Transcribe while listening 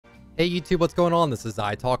Hey YouTube, what's going on? This is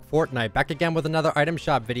ITalkFortnite, back again with another item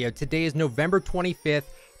shop video. Today is November 25th,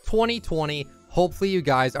 2020. Hopefully you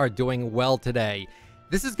guys are doing well today.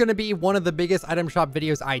 This is going to be one of the biggest item shop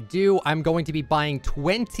videos I do. I'm going to be buying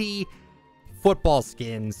 20 football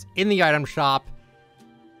skins in the item shop.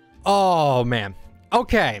 Oh man.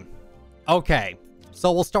 Okay.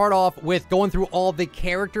 So we'll start off with going through all the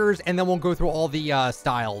characters and then we'll go through all the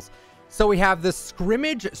styles. So we have the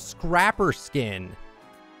Scrimmage Scrapper skin.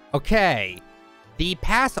 Okay, the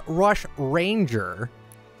Pass Rush Ranger,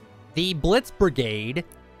 the Blitz Brigade,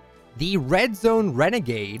 the Red Zone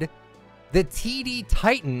Renegade, the TD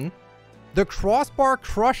Titan, the Crossbar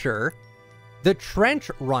Crusher, the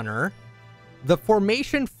Trench Runner, the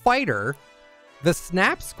Formation Fighter, the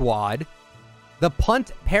Snap Squad, the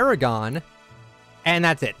Punt Paragon, and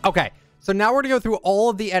that's it. Okay, so now we're going to go through all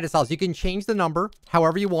of the edit styles. You can change the number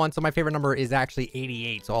however you want. So my favorite number is actually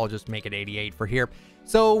 88, so I'll just make it 88 for here.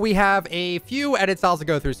 So we have a few edit styles to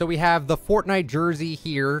go through. So we have the Fortnite jersey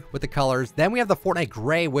here with the colors. Then we have the Fortnite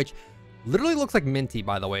gray, which literally looks like minty,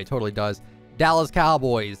 by the way. It totally does. Dallas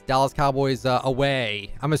Cowboys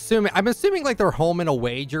away. I'm assuming like they're home and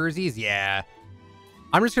away jerseys. Yeah.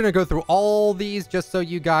 I'm just going to go through all these just so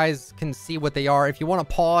you guys can see what they are. If you want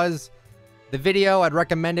to pause the video, I'd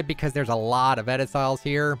recommend it because there's a lot of edit styles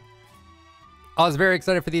here. I was very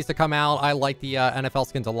excited for these to come out. I like the NFL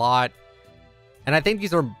skins a lot. And I think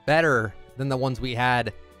these are better than the ones we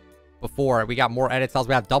had before. We got more edit styles.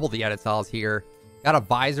 We have double the edit styles here. Got a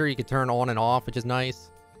visor you can turn on and off, which is nice.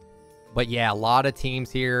 But yeah, a lot of teams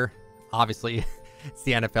here. Obviously, it's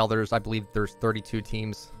the NFL. I believe there's 32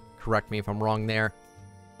 teams. Correct me if I'm wrong there.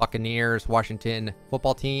 Buccaneers, Washington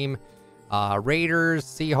football team, Raiders,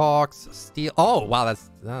 Seahawks, Oh, wow, that's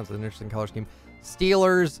an interesting color scheme.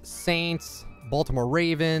 Steelers, Saints, Baltimore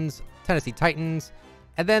Ravens, Tennessee Titans,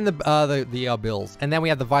 and then the Bills. And then we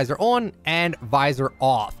have the visor on and visor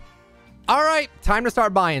off. All right, time to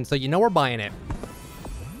start buying. So you know we're buying it.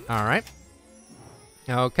 All right.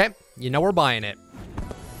 Okay, you know we're buying it.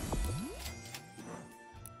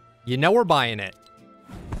 You know we're buying it.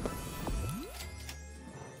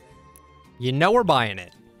 You know we're buying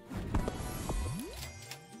it.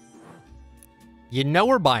 You know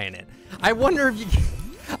we're buying it. I wonder if you...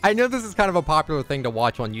 I know this is kind of a popular thing to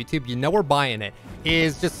watch on YouTube. You know we're buying it.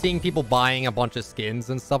 Is just seeing people buying a bunch of skins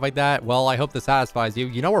and stuff like that. Well, I hope this satisfies you.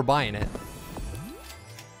 You know we're buying it.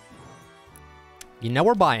 You know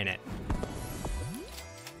we're buying it.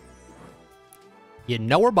 You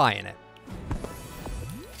know we're buying it.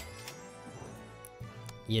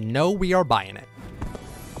 You know we are buying it.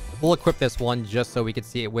 We'll equip this one just so we can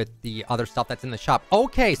see it with the other stuff that's in the shop.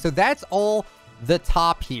 Okay, so that's all the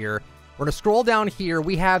top here. We're going to scroll down here.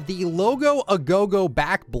 We have the Logo Agogo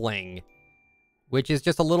back bling, which is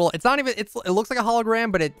just a little... It's not even... it looks like a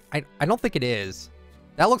hologram, but I don't think it is.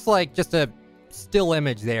 That looks like just a still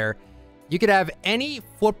image there. You could have any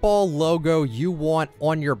football logo you want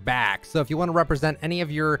on your back. So if you want to represent any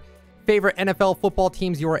of your favorite NFL football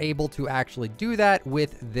teams, you are able to actually do that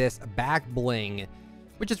with this back bling,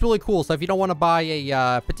 which is really cool. So if you don't want to buy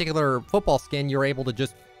a particular football skin, you're able to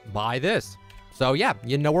just buy this. So yeah,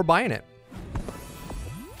 you know we're buying it.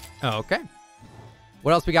 Okay.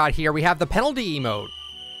 What else we got here? We have the penalty emote.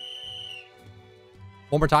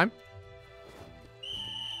 One more time.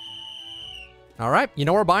 All right, you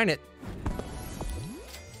know we're buying it.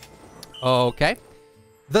 Okay.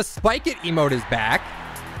 The Spike It emote is back.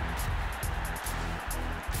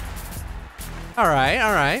 All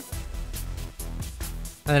right.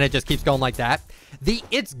 And then it just keeps going like that. The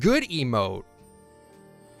It's Good emote.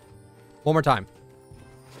 One more time.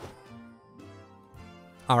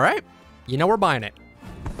 All right. You know we're buying it.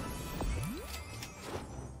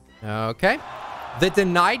 Okay. The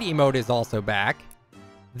Denied emote is also back.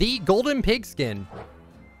 The Golden Pig skin.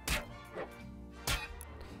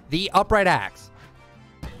 The Upright Axe.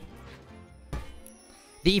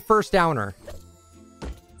 The First Downer.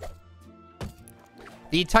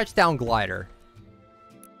 The Touchdown Glider.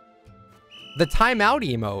 The Timeout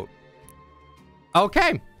emote.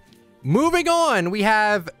 Okay. Moving on, we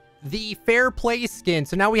have the Fair Play skin.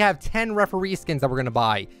 So now we have 10 referee skins that we're going to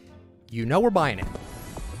buy. You know we're buying it.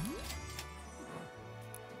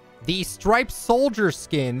 The Striped Soldier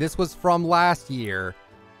skin. This was from last year.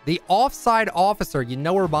 The Offside Officer. You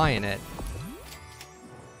know we're buying it.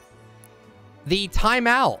 The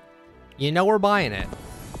Timeout. You know we're buying it.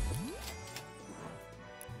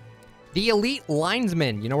 The Elite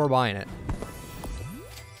Linesman. You know we're buying it.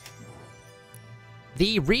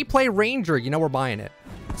 The Replay Ranger, you know we're buying it.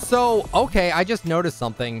 So, okay, I just noticed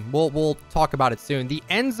something. We'll talk about it soon. The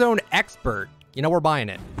End Zone Expert, you know we're buying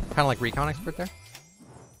it. Kind of like Recon Expert there.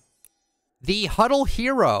 The Huddle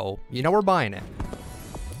Hero. You know we're buying it.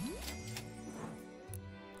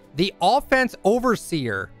 The Offense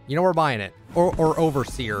Overseer. You know we're buying it. Or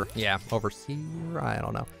Overseer. Yeah, Overseer. I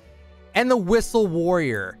don't know. And the Whistle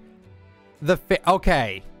Warrior.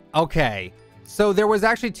 Okay. Okay. So there was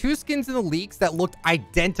actually 2 skins in the leaks that looked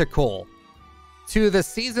identical to the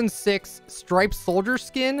Season 6 Striped Soldier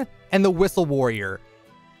skin and the Whistle Warrior.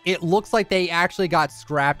 It looks like they actually got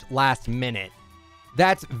scrapped last minute.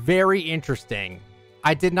 That's very interesting.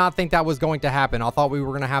 I did not think that was going to happen. I thought we were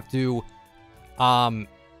going to have to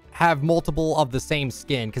have multiple of the same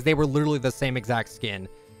skin, because they were literally the same exact skin,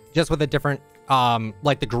 just with a different,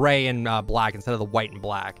 like the gray and black instead of the white and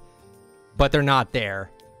black. But they're not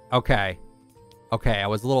there. Okay. Okay, I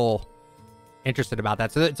was a little interested about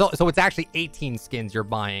that. So it's actually 18 skins you're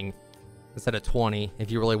buying instead of 20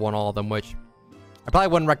 if you really want all of them, which I probably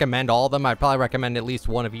wouldn't recommend all of them. I'd probably recommend at least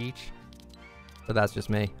one of each. So that's just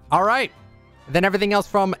me. All right. Then everything else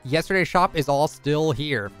from yesterday's shop is all still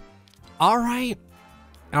here. All right.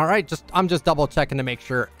 All right. I'm just double checking to make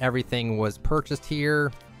sure everything was purchased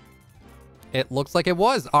here. It looks like it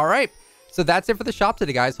was. All right. So that's it for the shop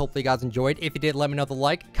today, guys. Hopefully you guys enjoyed. If you did, let me know with a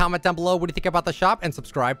like. Comment down below what do you think about the shop, and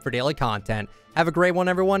subscribe for daily content. Have a great one,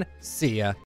 everyone. See ya.